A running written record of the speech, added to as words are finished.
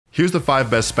Here's the 5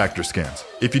 best Spectre skins.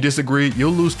 If you disagree,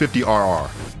 you'll lose 50 RR.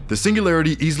 The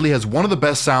Singularity easily has one of the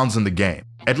best sounds in the game,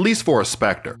 at least for a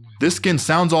Spectre. This skin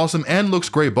sounds awesome and looks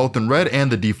great both in red and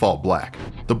the default black.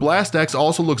 The Blast X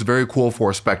also looks very cool for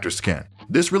a Spectre skin.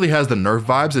 This really has the Nerf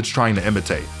vibes it's trying to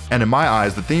imitate, and in my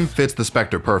eyes the theme fits the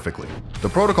Spectre perfectly. The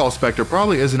Protocol Spectre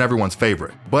probably isn't everyone's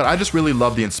favorite, but I just really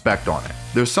love the Inspect on it.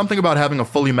 There's something about having a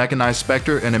fully mechanized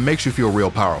Spectre and it makes you feel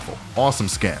real powerful. Awesome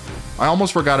skin. I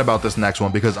almost forgot about this next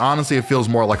one because honestly it feels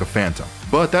more like a Phantom,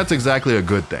 but that's exactly a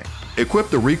good thing. Equip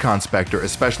the Recon Spectre,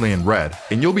 especially in red,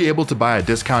 and you'll be able to buy a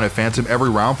discounted Phantom every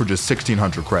round for just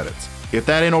 1600 credits. If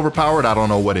that ain't overpowered, I don't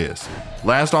know what is.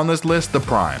 Last on this list, the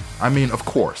Prime. I mean, of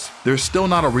course. There's still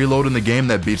not a reload in the game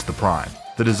that beats the Prime.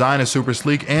 The design is super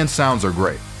sleek and sounds are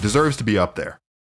great. Deserves to be up there.